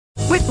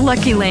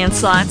Lucky Land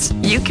Slots,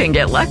 you can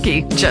get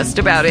lucky just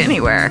about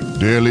anywhere.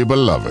 Dearly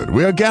beloved,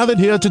 we are gathered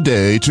here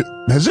today to...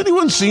 Has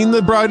anyone seen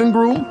the bride and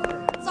groom?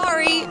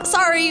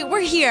 Sorry, we're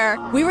here.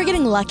 We were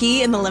getting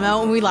lucky in the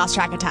limo and we lost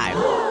track of time.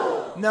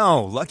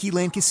 No, Lucky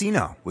Land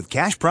Casino, with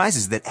cash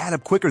prizes that add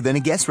up quicker than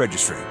a guest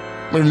registry.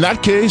 In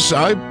that case,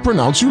 I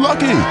pronounce you lucky.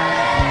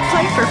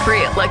 Play for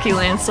free at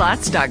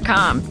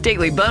LuckyLandSlots.com.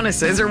 Daily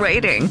bonuses are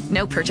waiting.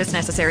 No purchase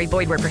necessary.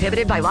 Void where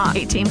prohibited by law.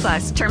 18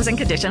 plus. Terms and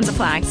conditions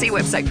apply. See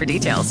website for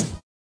details.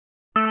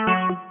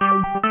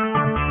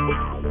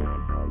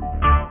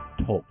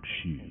 Talk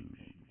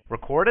shoes.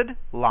 Recorded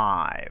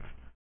live.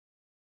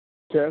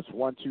 Test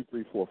 1 2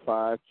 3 4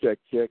 5.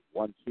 Check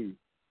 1 2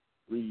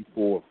 3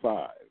 4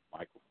 5.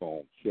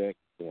 Microphone check.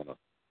 Doing a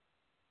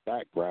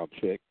background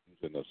check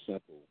using a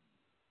simple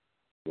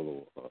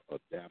little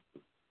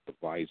adaptive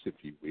device, if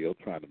you will,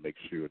 trying to make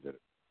sure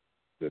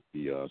that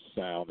the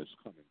sound is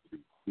coming through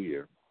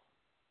clear,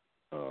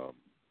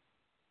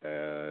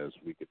 as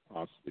we could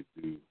possibly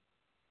do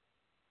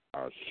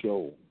our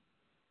show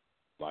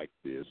like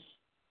this.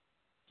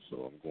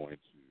 So I'm going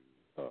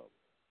to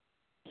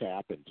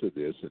tap into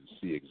this and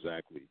see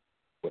exactly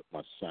what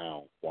my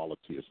sound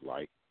quality is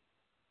like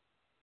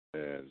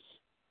as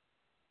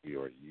we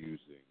are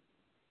using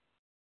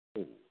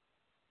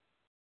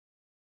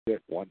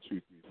check 1 2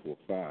 3 4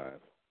 5.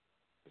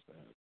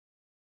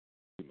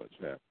 Too much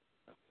happening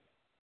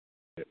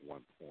at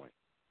one point.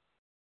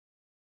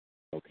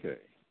 Okay.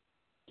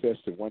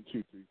 Testing 1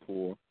 2 3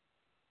 4.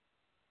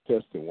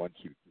 Testing 1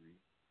 2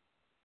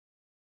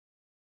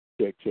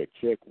 3.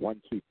 Check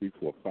 1 2 3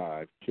 4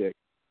 5. Check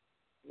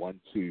 1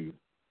 2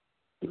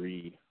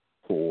 3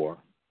 4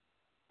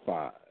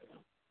 5.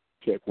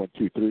 Check 1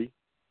 2 3.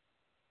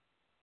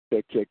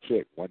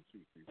 Check 1 2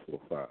 3 4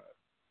 5.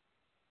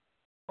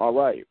 All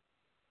right.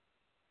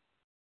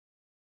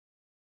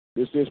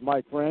 This is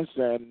Mike Prince,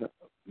 and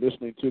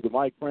listening to the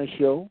Mike Prince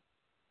Show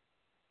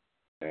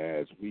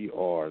as we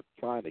are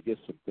trying to get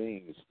some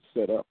things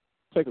set up.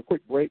 Take a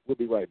quick break. We'll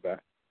be right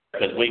back.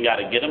 Because we got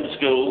to get them to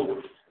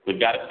school. We've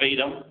got to feed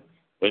them.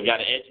 We've got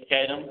to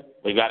educate them.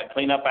 We've got to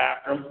clean up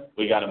after them.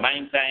 We've got to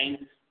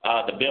maintain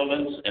the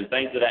buildings and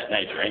things of that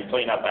nature and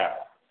clean up after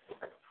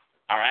them.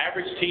 Our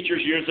average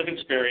teacher's years of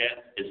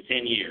experience is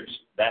 10 years.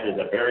 That is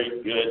a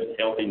very good,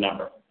 healthy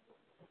number.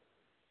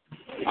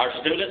 Our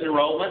student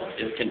enrollment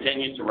is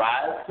continuing to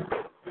rise.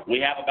 We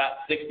have about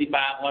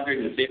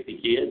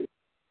 6,550 kids.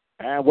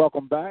 And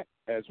welcome back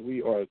as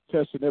we are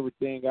testing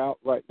everything out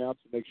right now to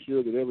make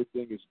sure that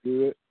everything is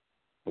good.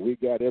 We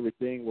got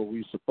everything where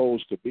we're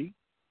supposed to be.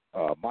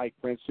 Mike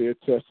Prince here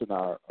testing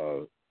our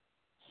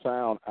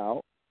sound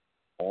out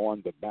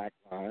on the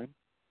backline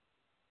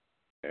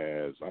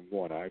as I'm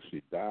going to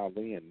actually dial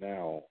in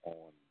now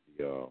on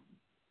the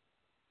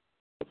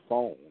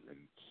phone and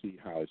see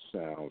how it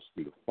sounds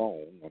through the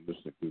phone. I'm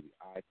listening through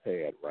the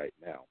iPad right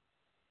now,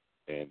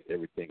 and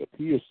everything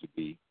appears to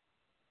be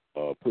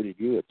pretty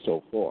good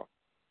so far.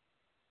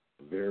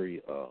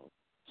 Very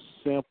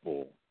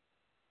simple,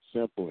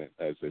 and,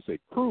 as they say,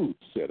 crude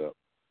setup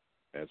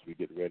as we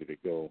get ready to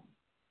go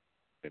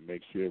and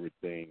make sure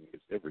everything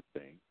is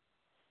everything.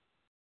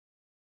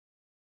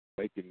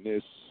 Making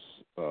this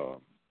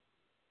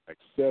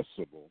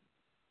accessible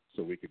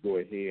so we could go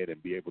ahead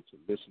and be able to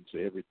listen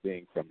to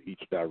everything from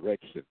each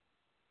direction.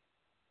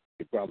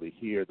 You can probably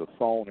hear the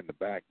phone in the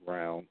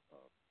background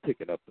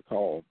picking up the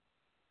call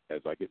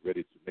as I get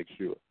ready to make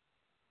sure.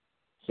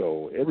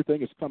 So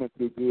everything is coming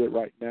through good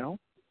right now.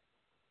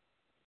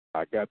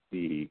 I got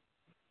the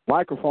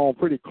microphone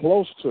pretty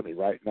close to me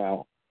right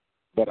now,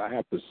 but I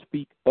have to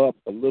speak up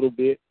a little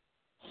bit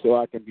so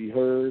I can be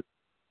heard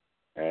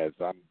as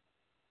I'm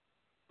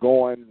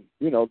going,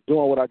 doing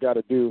what I got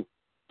to do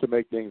to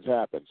make things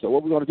happen. So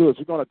what we're going to do is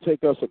we're going to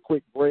take us a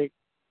quick break,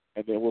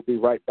 and then we'll be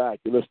right back.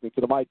 You're listening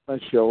to the Mike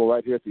Prince Show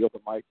right here at the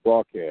Open Mic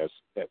Broadcast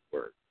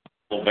Network.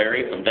 Will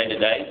vary from day to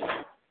day.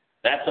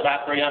 That's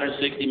about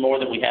 360 more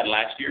than we had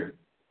last year.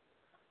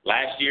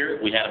 Last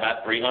year, we had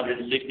about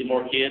 360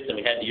 more kids than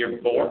we had the year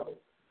before.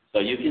 So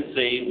you can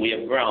see we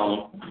have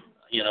grown,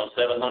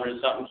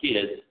 700-something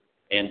kids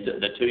in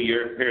the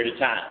 2-year period of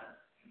time.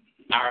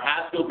 Our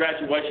high school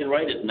graduation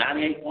rate is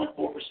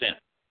 98.4%.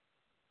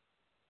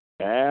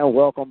 And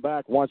welcome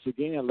back once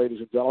again, ladies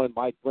and gentlemen.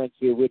 Mike Prince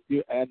here with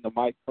you and the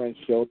Mike Prince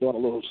Show, doing a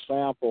little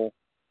sample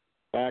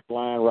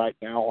backline right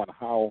now on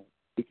how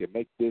we can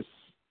make this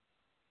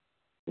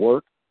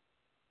work.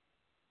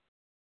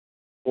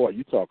 Boy,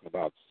 you're talking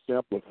about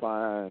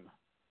simplifying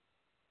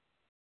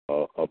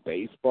a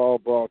baseball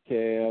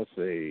broadcast,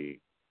 a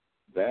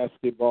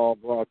basketball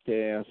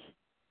broadcast.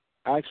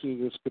 Actually,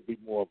 this could be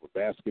more of a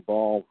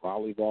basketball,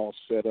 volleyball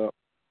setup.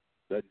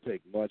 Doesn't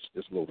take much.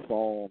 This little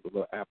phone, the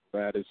little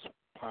apparatus,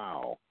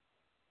 pow.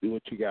 Do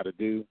what you got to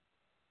do.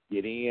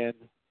 Get in,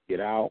 get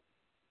out.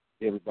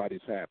 Everybody's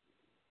happy.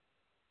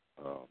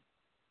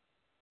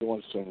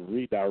 Doing some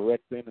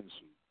redirecting and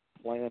some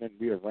planning,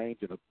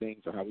 rearranging of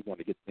things of how we want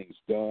to get things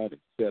done and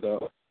set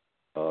up.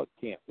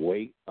 Can't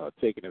wait.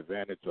 Taking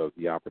advantage of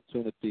the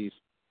opportunities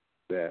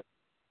that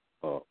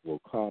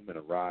will come and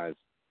arise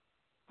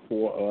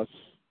for us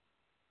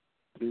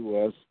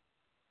through us.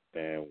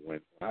 And when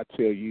I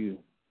tell you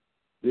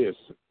this,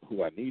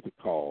 who I need to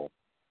call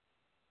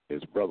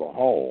is Brother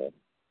Hall.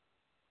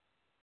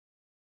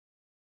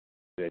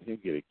 Let him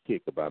get a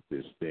kick about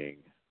this thing.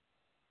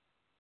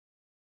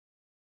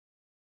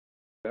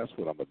 That's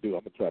what I'm going to do.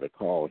 I'm going to try to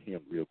call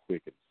him real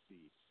quick and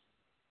see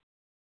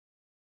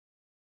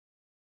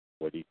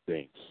what he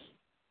thinks.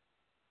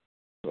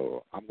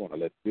 So I'm going to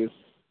let this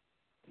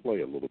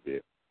play a little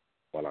bit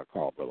while I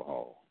call Brother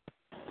Hall.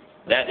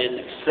 That is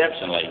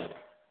exceptionally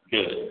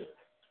good.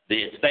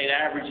 The state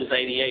average is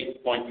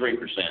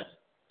 88.3%.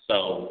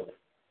 So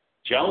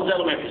Jones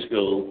Elementary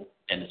School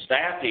and the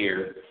staff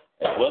here,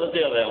 as well as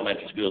the other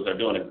elementary schools, are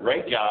doing a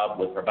great job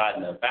with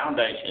providing the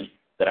foundation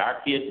that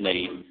our kids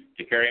need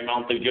to carry them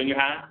on through junior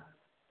high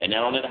and then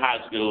on into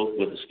high school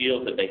with the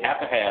skills that they have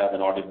to have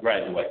in order to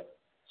graduate.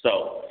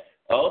 So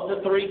of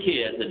the 3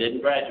 kids that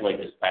didn't graduate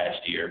this past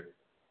year,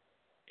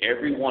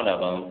 every one of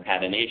them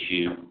had an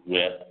issue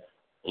with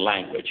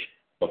language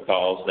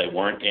because they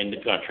weren't in the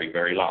country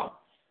very long.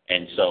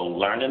 And so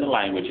learning the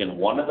language, and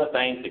one of the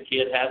things the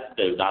kid has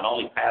to do, not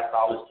only pass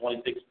all his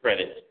 26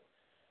 credits,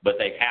 but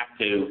they have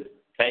to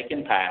take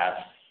and pass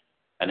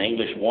an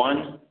English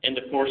 1 in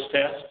the course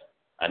test,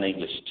 an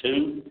English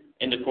 2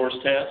 in the course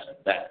test.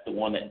 That's the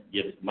one that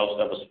gives most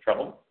of us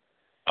trouble.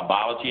 A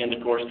biology in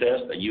the course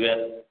test, a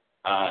U.S.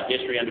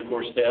 History in the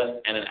course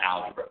test, and an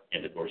algebra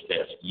in the course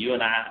test. You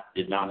and I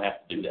did not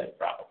have to do that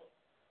probably.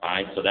 All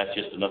right, so that's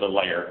just another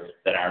layer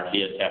that our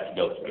kids have to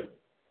go through.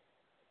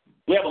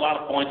 We have a lot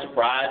of points of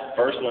pride.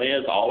 First one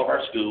is all of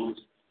our schools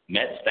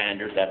met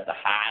standards. That's the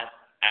highest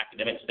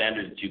academic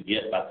standard that you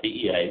get by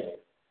TEA.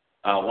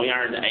 We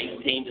earned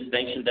 18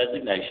 distinction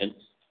designations.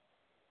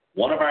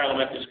 One of our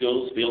elementary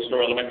schools, Field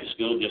Store Elementary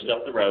School, just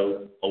up the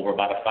road, over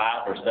about a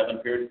 5 or 7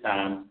 period of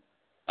time,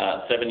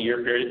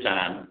 7-year period of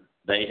time,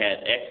 they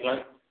had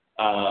excellent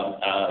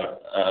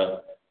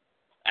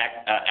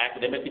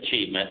academic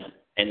achievement,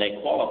 and they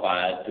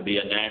qualified to be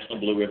a National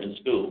Blue Ribbon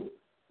School,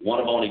 one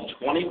of only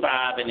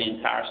 25 in the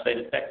entire state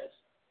of Texas,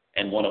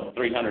 and one of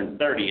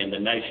 330 in the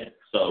nation.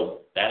 So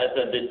that is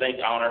a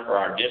distinct honor for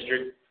our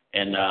district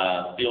and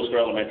Field Store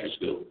Elementary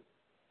School.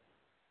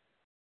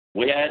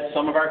 We had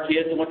some of our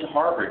kids that went to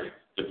Harvard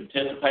to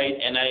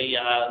participate in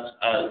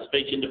a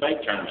speech and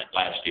debate tournament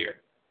last year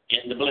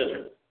in the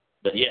blizzard.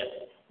 But yes,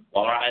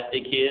 all our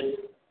ISD kids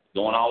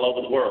going all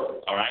over the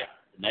world, all right,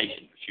 the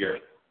nation for sure.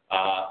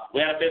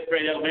 We had a 5th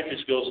grade elementary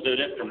school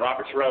student from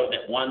Roberts Road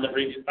that won the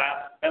Regents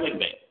spelling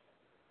bee.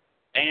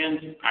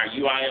 And our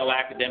UIL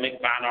academic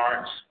fine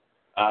arts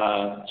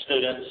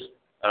students,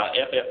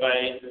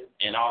 FFA,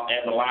 and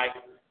the like,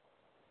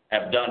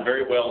 have done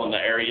very well in the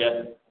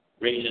area,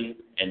 region,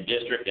 and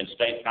district and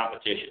state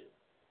competition.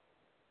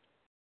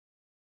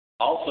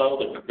 Also,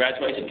 the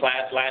graduation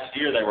class last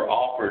year, they were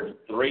offered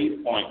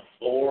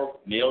 $3.4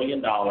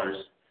 million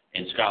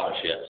in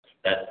scholarships.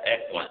 That's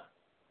excellent.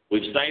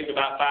 We've saved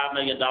about $5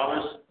 million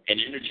in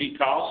energy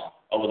costs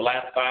over the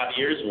last 5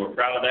 years, and we're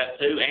proud of that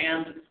too.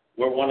 And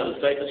we're one of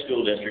the safest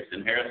school districts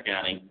in Harris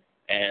County,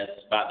 as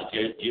by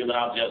the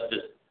Juvenile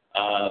Justice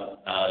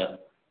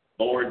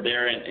Board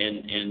there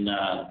in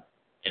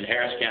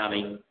Harris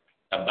County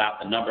about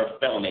the number of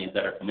felonies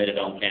that are committed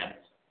on campus.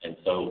 And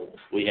so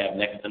we have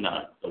next to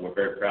none. So we're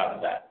very proud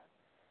of that.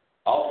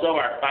 Also,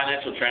 our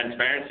financial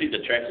transparency, the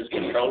Texas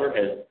Controller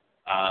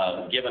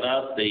has given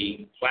us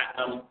the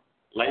platinum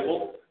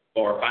label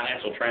for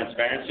financial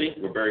transparency.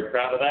 We're very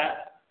proud of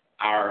that.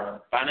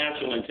 Our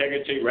financial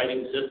integrity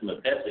rating system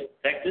of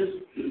Texas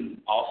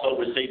also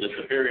received a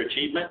superior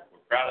achievement. We're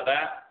proud of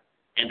that.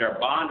 And our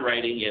bond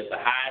rating is the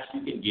highest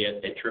you can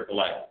get at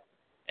AAA.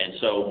 And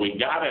so we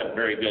got a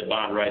very good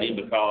bond rating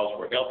because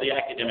we're healthy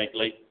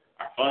academically,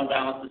 our fund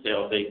balance is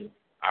healthy,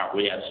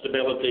 we have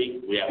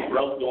stability, we have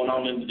growth going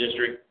on in the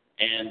district,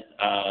 and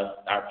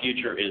our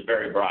future is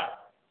very bright.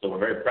 So we're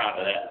very proud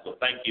of that. So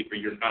thank you for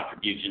your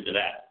contribution to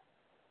that.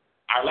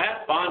 Our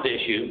last bond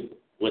issue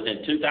was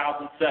in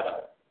 2007.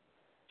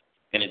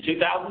 And in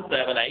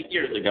 2007, 8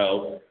 years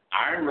ago,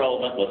 our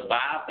enrollment was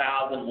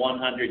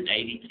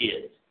 5,180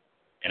 kids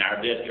in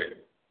our district.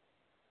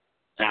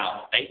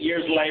 Now, 8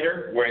 years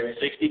later, we're at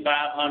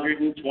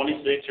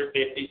 6,526 or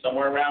 50,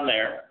 somewhere around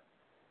there.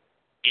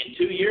 In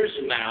 2 years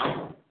from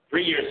now,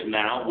 3 years from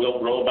now, we'll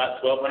grow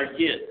about 1,200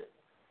 kids.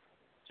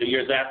 2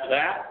 years after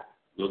that,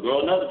 we'll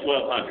grow another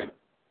 1,200.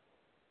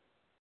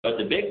 But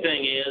the big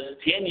thing is,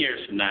 10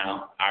 years from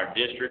now, our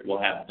district will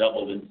have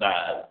doubled in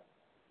size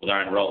with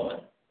our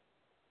enrollment.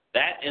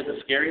 That is a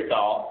scary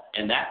thought,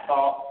 and that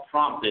thought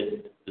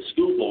prompted the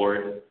school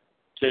board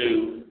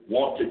to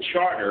want to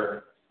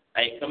charter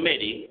a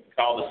committee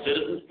called the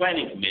Citizens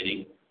Planning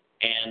Committee,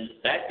 and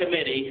that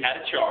committee had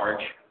a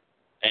charge,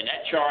 and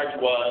that charge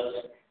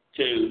was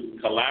to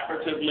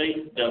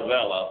collaboratively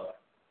develop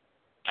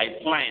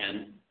a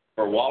plan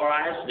for Waller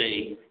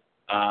ISD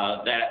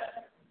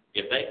that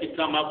if they could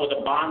come up with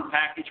a bond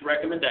package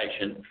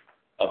recommendation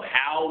of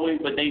how we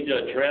would need to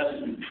address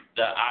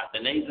the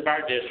needs of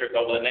our district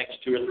over the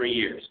next 2 or 3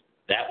 years.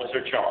 That was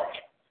their charge.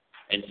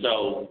 And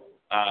so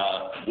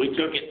we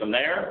took it from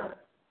there.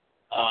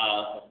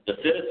 The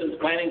Citizens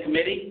Planning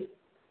Committee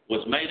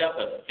was made up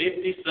of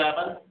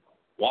 57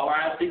 Waller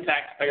ISD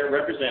taxpayer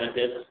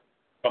representatives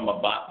from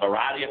a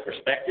variety of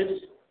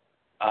perspectives.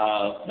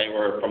 They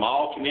were from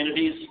all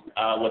communities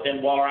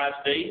within Waller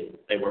ISD.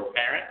 They were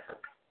parents,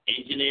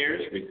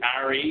 engineers,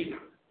 retirees,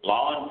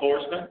 law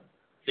enforcement,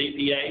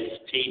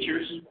 CPAs,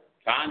 teachers,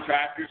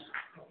 contractors.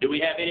 Do we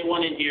have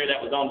anyone in here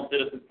that was on the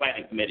Citizens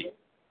Planning Committee?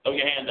 Throw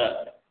your hand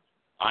up.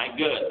 All right,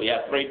 good. We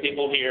have 3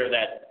 people here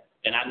that,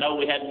 and I know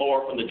we had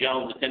more from the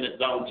Jones Attendance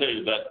Zone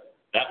too, but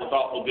that was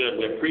awful good.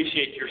 We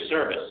appreciate your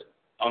service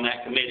on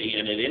that committee,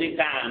 and at any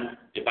time,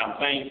 if I'm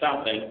saying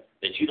something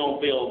that you don't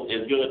feel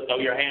is good, throw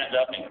your hand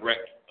up and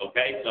correct it,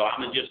 okay? So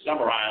I'm going to just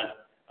summarize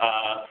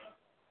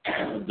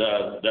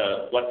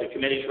what the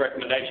committee's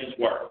recommendations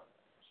were.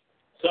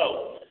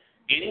 So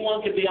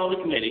anyone could be on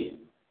the committee.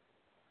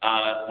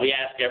 We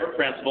asked every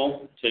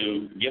principal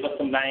to give us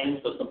some names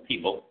of some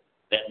people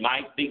that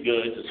might be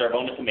good to serve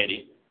on the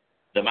committee,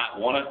 that might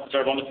want to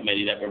serve on the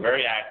committee, that were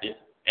very active,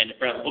 and the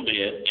principal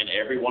did in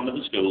every one of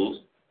the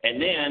schools. And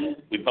then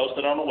we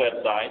posted on the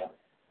website.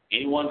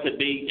 Anyone could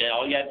be,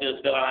 all you have to do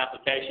is fill out an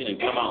application and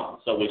come on.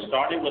 So we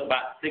started with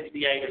about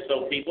 68 or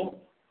so people,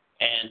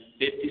 and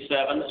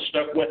 57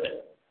 stuck with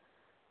it.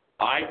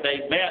 All right,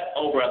 they met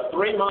over a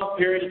 3-month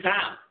period of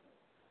time.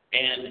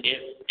 And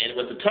it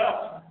was a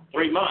tough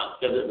 3 months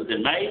because it was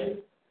in May,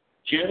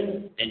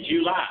 June, and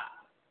July.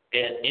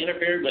 It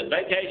interfered with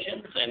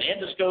vacations and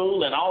end of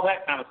school and all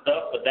that kind of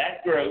stuff, but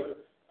that group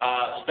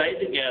stayed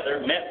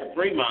together, met for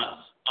 3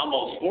 months,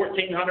 almost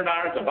 1,400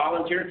 hours of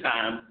volunteer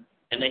time,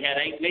 and they had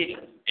 8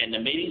 meetings. And the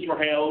meetings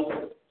were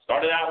held,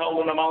 started out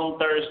holding them on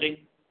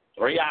Thursday,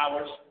 3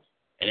 hours,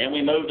 and then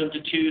we moved them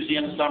to Tuesday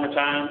in the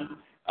summertime,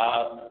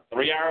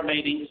 3-hour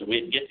meetings.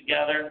 We'd get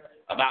together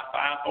about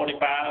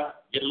 5:45,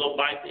 get a little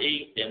bite to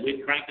eat, and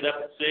we'd crank it up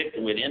at 6,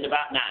 and we'd end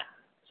about 9.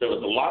 So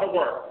it was a lot of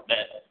work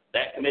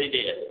that committee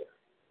did.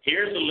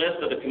 Here's a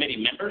list of the committee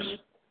members,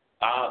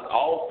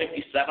 all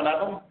 57 of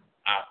them.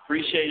 I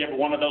appreciate every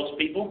one of those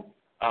people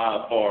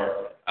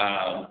for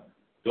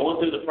going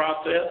through the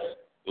process,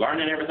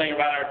 learning everything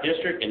about our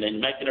district, and then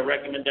making a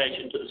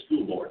recommendation to the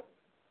school board.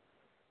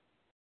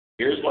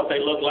 Here's what they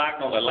looked like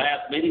on the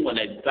last meeting when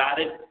they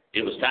decided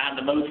it was time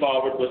to move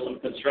forward with some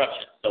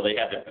construction. So they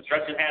have their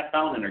construction hats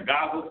on and their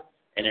goggles,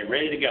 and they're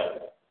ready to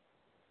go.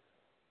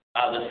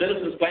 The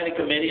Citizens Planning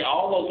Committee,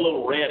 all those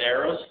little red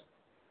arrows,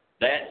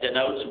 that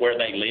denotes where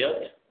they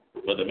lived,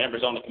 where the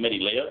members on the committee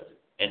lived.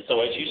 And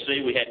so as you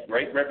see, we had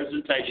great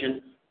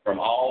representation from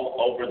all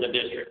over the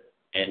district.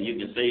 And you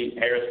can see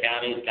Harris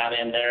County is kind of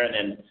in there and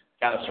then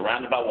kind of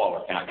surrounded by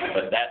Waller County.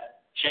 But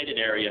that shaded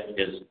area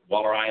is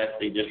Waller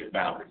ISD district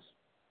boundaries.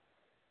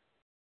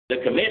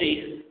 The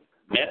committee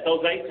met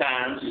those 8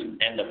 times,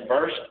 and the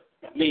first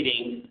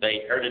meeting,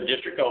 they heard a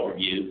district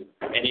overview.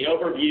 And the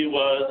overview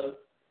was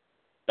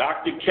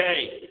Dr.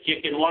 K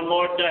kicking one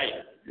more day.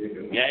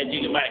 Yeah,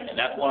 you can make it.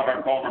 That's one of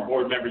our former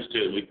board members,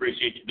 too. We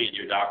appreciate you being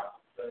here, Doc.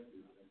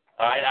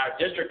 All right, our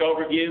district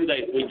overview,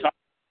 we talked.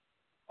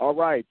 All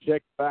right,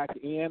 check back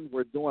in.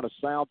 We're doing a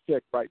sound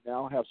check right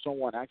now. I have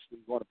someone actually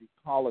going to be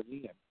calling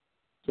in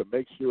to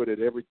make sure that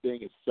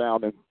everything is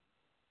sounding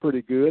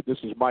pretty good. This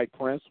is Mike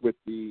Prince with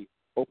the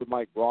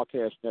OpenMic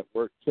Broadcast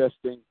Network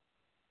testing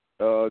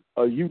a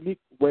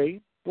unique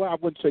way. Well, I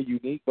wouldn't say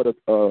unique, but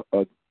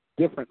a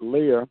different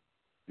layer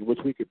in which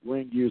we could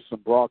bring you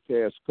some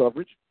broadcast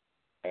coverage,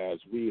 as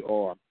we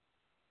are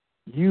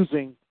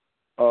using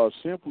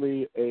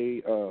simply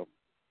a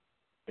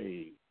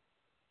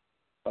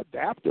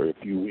adapter, if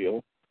you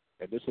will,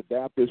 and this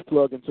adapter is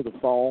plugged into the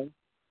phone.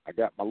 I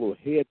got my little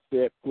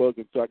headset plugged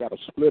into. I got a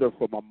splitter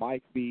for my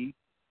mic feed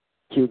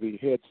to the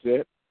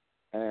headset,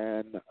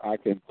 and I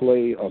can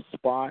play a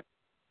spot,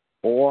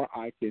 or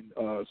I can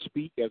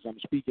speak as I'm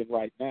speaking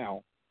right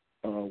now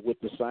with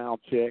the sound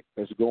check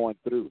that's going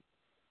through.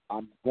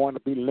 I'm going to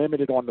be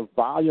limited on the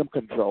volume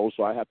control,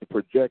 so I have to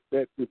project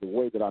that through the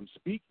way that I'm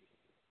speaking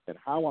and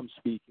how I'm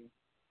speaking.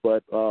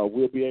 But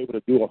we'll be able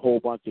to do a whole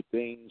bunch of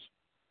things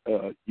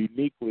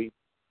uniquely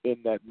in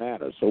that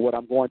manner. So what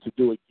I'm going to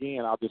do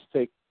again, I'll just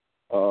take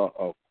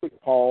a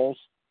quick pause,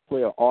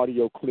 play an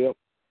audio clip,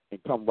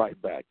 and come right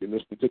back. You're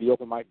listening to the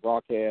OpenMic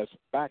Broadcast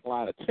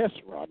Backline, a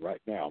test run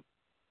right now.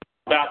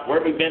 About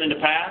where we've been in the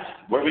past,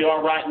 where we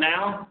are right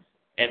now,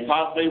 and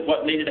possibly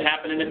what needed to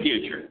happen in the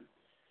future.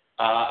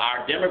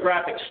 Our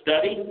demographic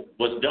study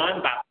was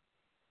done by...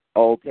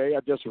 Okay, I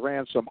just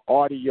ran some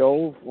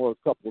audio for a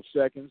couple of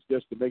seconds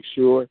just to make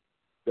sure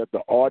that the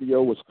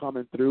audio was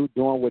coming through,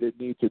 doing what it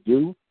needs to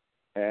do,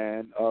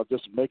 and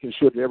just making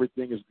sure that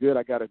everything is good.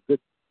 I got a good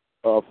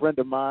friend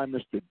of mine,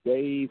 Mr.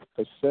 Dave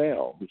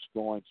Cassell, who's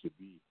going to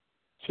be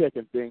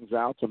checking things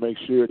out to make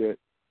sure that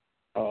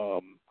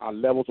our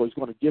levels, or he's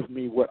going to give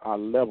me what our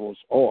levels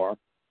are,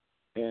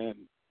 and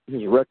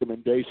his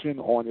recommendation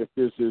on if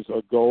this is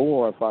a go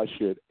or if I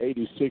should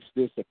 86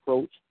 this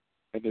approach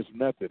and this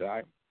method.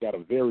 I got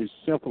a very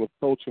simple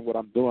approach in what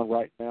I'm doing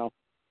right now,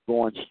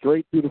 going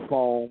straight through the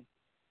phone.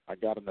 I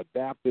got an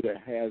adapter that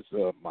has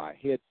my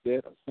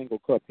headset, a single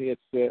cup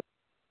headset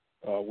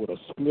with a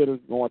splitter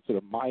going to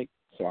the mic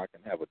so I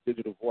can have a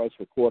digital voice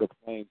recorder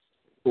playing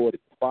recorded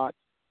spots.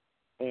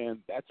 And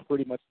that's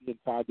pretty much the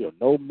entire deal.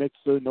 No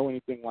mixer, no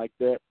anything like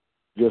that.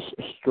 Just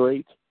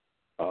straight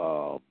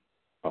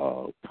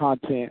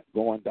content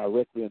going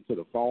directly into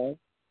the phone.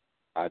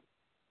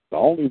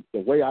 The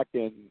way I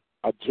can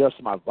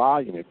adjust my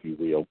volume, if you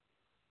will,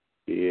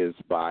 is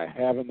by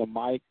having the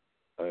mic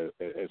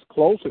as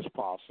close as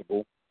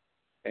possible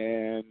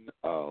and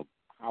how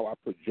I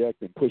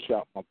project and push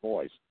out my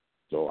voice.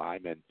 So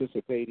I'm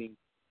anticipating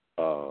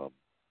a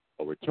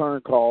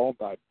return call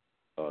by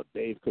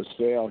Dave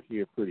Cassell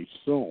here pretty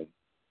soon,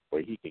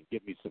 where he can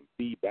give me some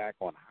feedback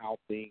on how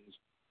things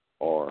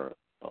are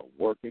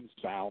working,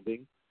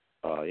 sounding,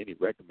 any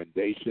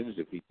recommendations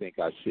if he think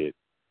I should,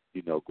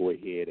 go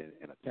ahead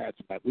and attach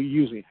that. We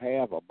usually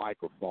have a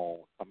microphone,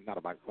 not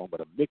a microphone,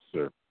 but a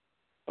mixer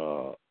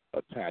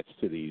attached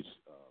to these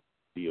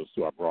deals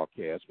to our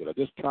broadcast. But I'm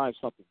just trying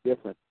something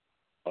different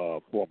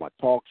for my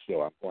talk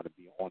show. I'm going to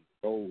be on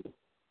the road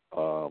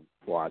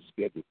for our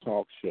scheduled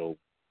talk show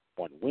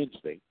on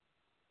Wednesday.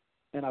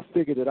 And I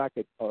figured that I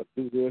could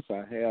do this.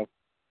 I have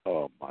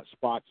my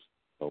spots,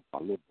 my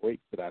little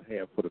breaks that I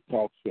have for the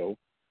talk show,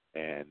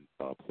 and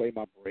play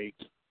my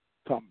breaks,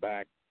 come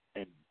back,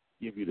 and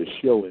give you the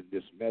show in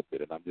this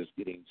method. And I'm just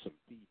getting some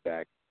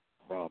feedback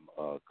from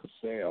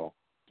Cassell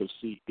to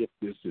see if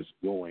this is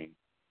going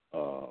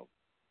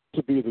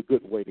to be the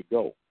good way to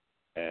go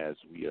as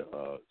we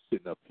are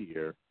sitting up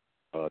here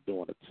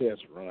doing a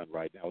test run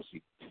right now.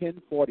 See,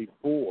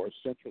 10:44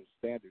 Central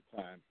Standard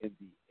Time in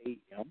the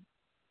a.m.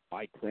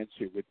 Mike Prince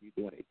here with me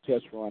doing a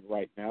test run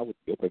right now with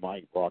the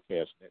OpenMic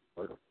Broadcast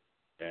Network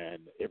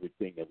and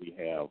everything that we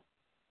have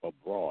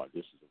abroad.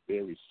 This is a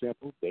very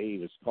simple.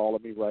 Dave is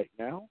calling me right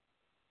now,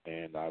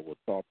 and I will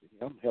talk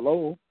to him.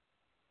 Hello.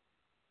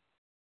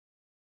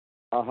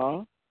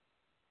 Uh-huh.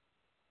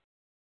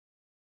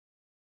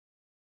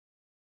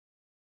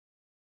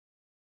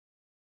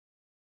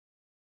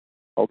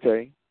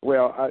 Okay.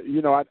 Well,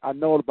 I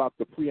know about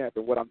the preamp,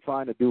 and what I'm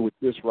trying to do with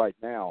this right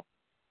now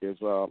is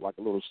like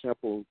a little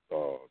simple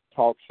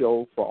talk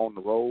show for on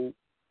the road.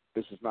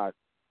 This is not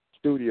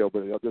studio,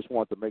 but I just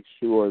want to make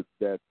sure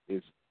that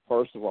it's,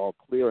 first of all,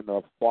 clear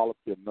enough,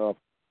 quality enough,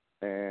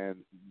 and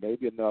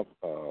maybe enough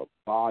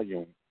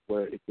volume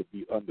where it could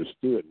be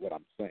understood what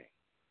I'm saying.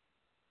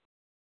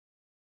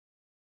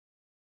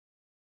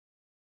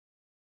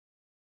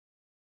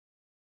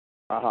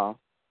 Uh-huh.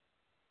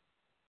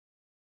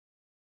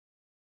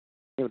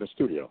 In the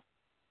studio.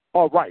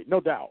 Oh, right. No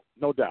doubt.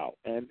 No doubt.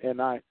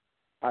 And I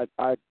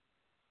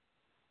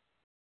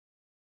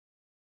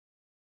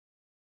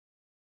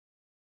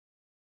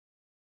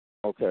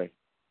okay.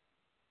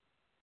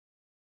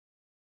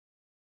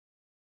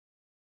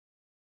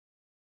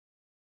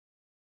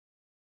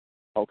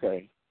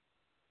 Okay.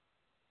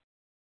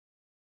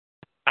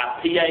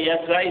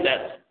 PASA,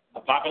 that's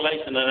a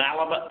population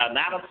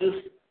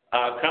analysis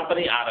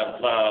company out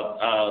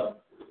of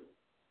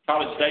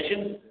College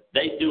Station.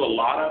 They do a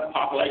lot of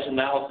population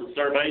analysis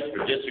surveys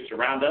for districts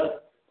around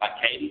us, like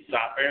Katy,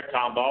 South Fair,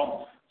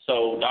 Tomball.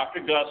 So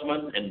Dr.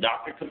 Guzman and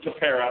Dr.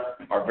 Tapera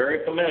are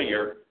very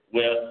familiar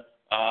with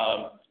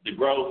the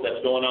growth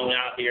that's going on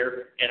out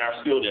here in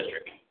our school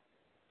district.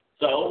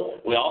 So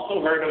we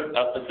also heard of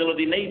a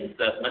facility needs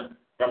assessment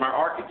from our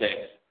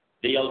architects,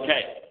 DLK.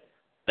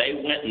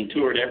 They went and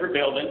toured every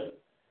building,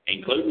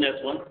 including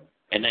this one,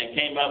 and they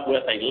came up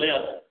with a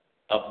list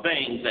of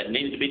things that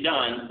needed to be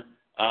done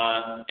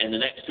in the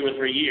next 2 or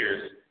 3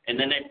 years, and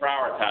then they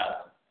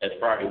prioritized as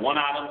priority 1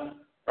 item,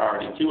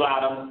 priority 2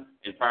 item,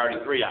 and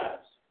priority 3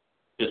 items.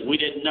 Because we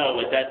didn't know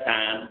at that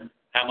time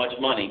how much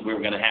money we were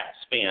going to have to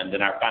spend,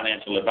 and our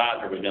financial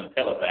advisor was going to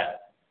tell us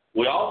that.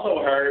 We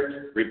also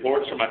heard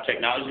reports from our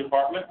technology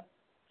department.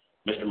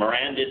 Mr.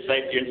 Moran did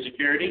safety and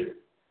security.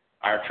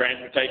 Our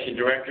transportation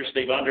director,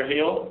 Steve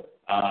Underhill,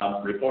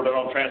 reported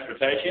on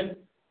transportation.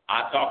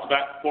 I talked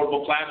about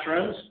portable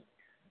classrooms.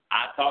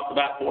 I talked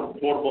about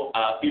portable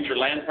future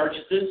land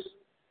purchases.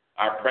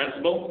 Our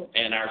principal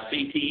and our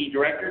CTE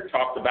director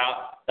talked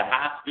about the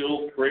high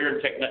school career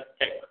and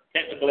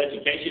technical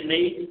education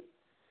needs.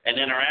 And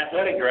then our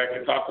athletic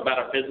director talked about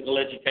our physical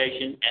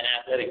education and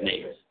athletic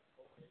needs.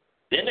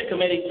 Then the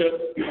committee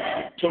took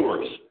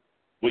tours.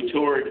 We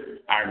toured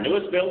our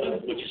newest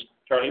building, which is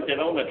Turlington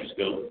Elementary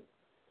School.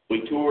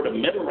 We toured a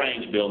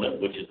middle-range building,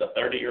 which is a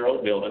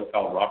 30-year-old building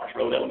called Roberts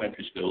Road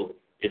Elementary School.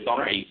 It's on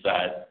our east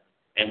side.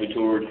 And we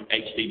toured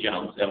H.T.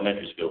 Jones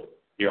Elementary School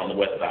here on the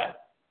west side.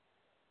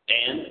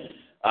 And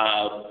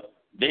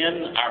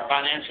then our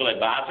financial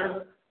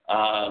advisor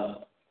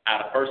out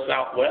of First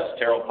Southwest,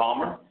 Terrell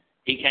Palmer,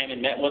 he came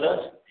and met with us.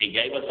 He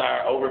gave us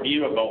our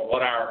overview about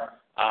what our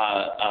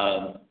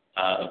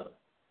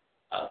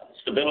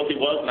stability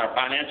was in our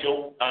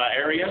financial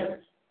area.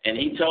 And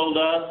he told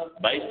us,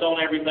 based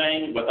on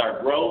everything with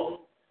our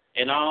growth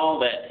and all,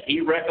 that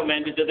he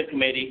recommended to the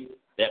committee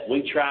that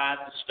we try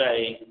to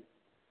stay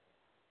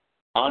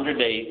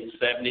underneath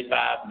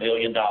 $75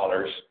 million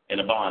in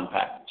a bond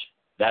package.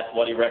 That's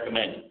what he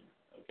recommended,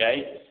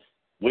 okay?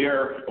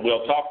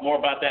 We'll talk more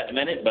about that in a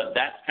minute, but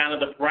that's kind of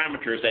the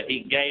parameters that he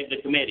gave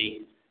the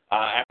committee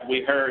after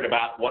we heard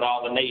about what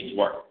all the needs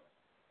were.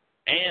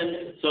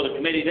 And so the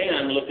committee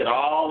then looked at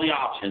all the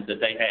options that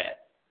they had,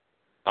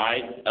 all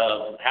right,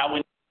 of how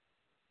we.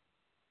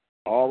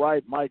 All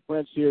right, Mike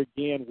Prince here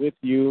again with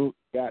you.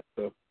 Got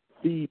the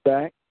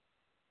feedback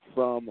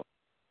from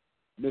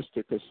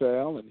Mr.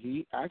 Cassell, and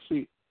he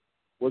actually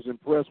was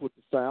impressed with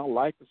the sound,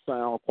 liked the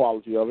sound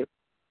quality of it,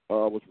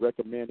 was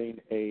recommending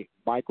a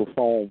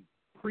microphone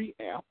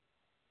preamp.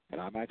 And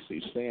I'm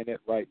actually saying that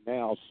right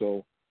now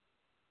so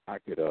I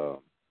could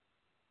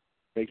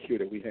make sure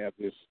that we have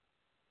this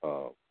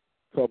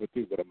covered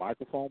through with a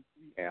microphone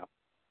preamp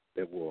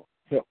that will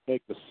help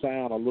make the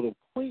sound a little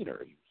cleaner,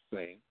 he was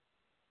saying.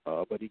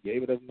 But he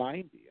gave it a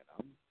 90,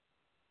 and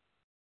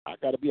I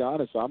got to be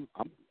honest,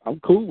 I'm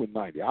cool with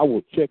 90. I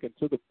will check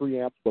into the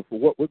preamps, but for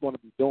what we're going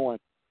to be doing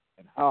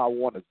and how I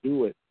want to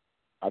do it,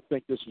 I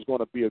think this is going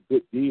to be a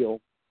good deal.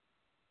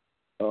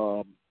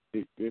 And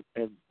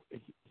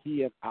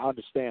I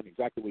understand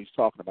exactly what he's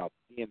talking about,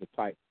 being the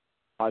type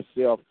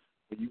myself,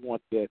 when you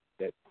want that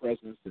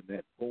presence and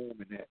that boom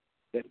and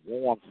that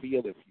warm feel,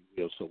 if you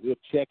will. So we'll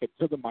check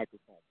into the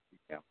microphone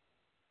preamp.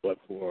 But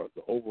for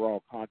the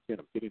overall content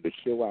of getting the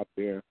show out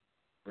there,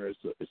 where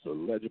it's a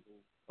legible,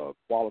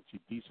 quality,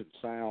 decent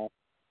sound,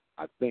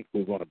 I think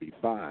we're going to be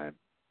fine.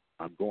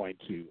 I'm going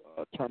to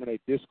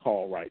terminate this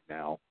call right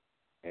now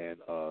and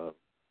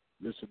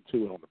listen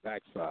to it on the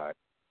backside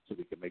so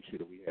we can make sure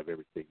that we have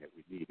everything that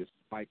we need. This is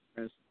Mike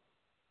Prince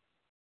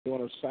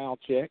doing a sound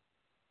check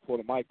for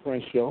the Mike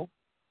Prince Show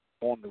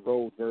on the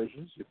road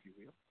versions, if you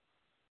will.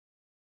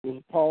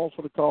 We'll pause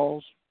for the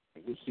calls,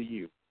 and we'll see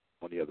you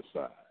on the other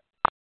side.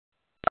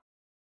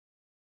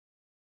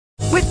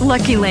 With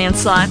Lucky Land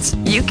Slots,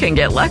 you can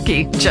get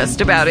lucky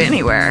just about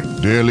anywhere.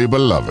 Dearly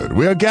beloved,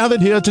 we are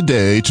gathered here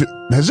today to...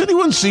 Has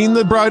anyone seen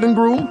the bride and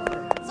groom?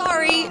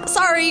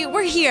 Sorry,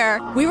 we're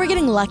here. We were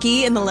getting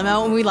lucky in the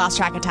limo and we lost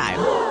track of time.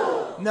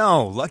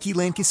 No, Lucky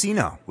Land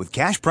Casino, with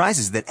cash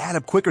prizes that add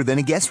up quicker than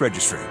a guest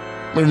registry.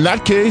 In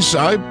that case,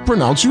 I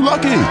pronounce you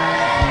lucky.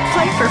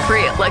 Play for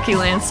free at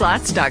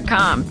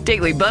LuckyLandSlots.com.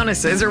 Daily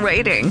bonuses are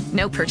waiting.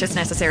 No purchase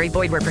necessary.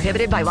 Void where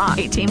prohibited by law.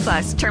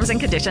 18+. Terms and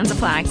conditions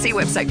apply. See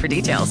website for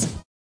details.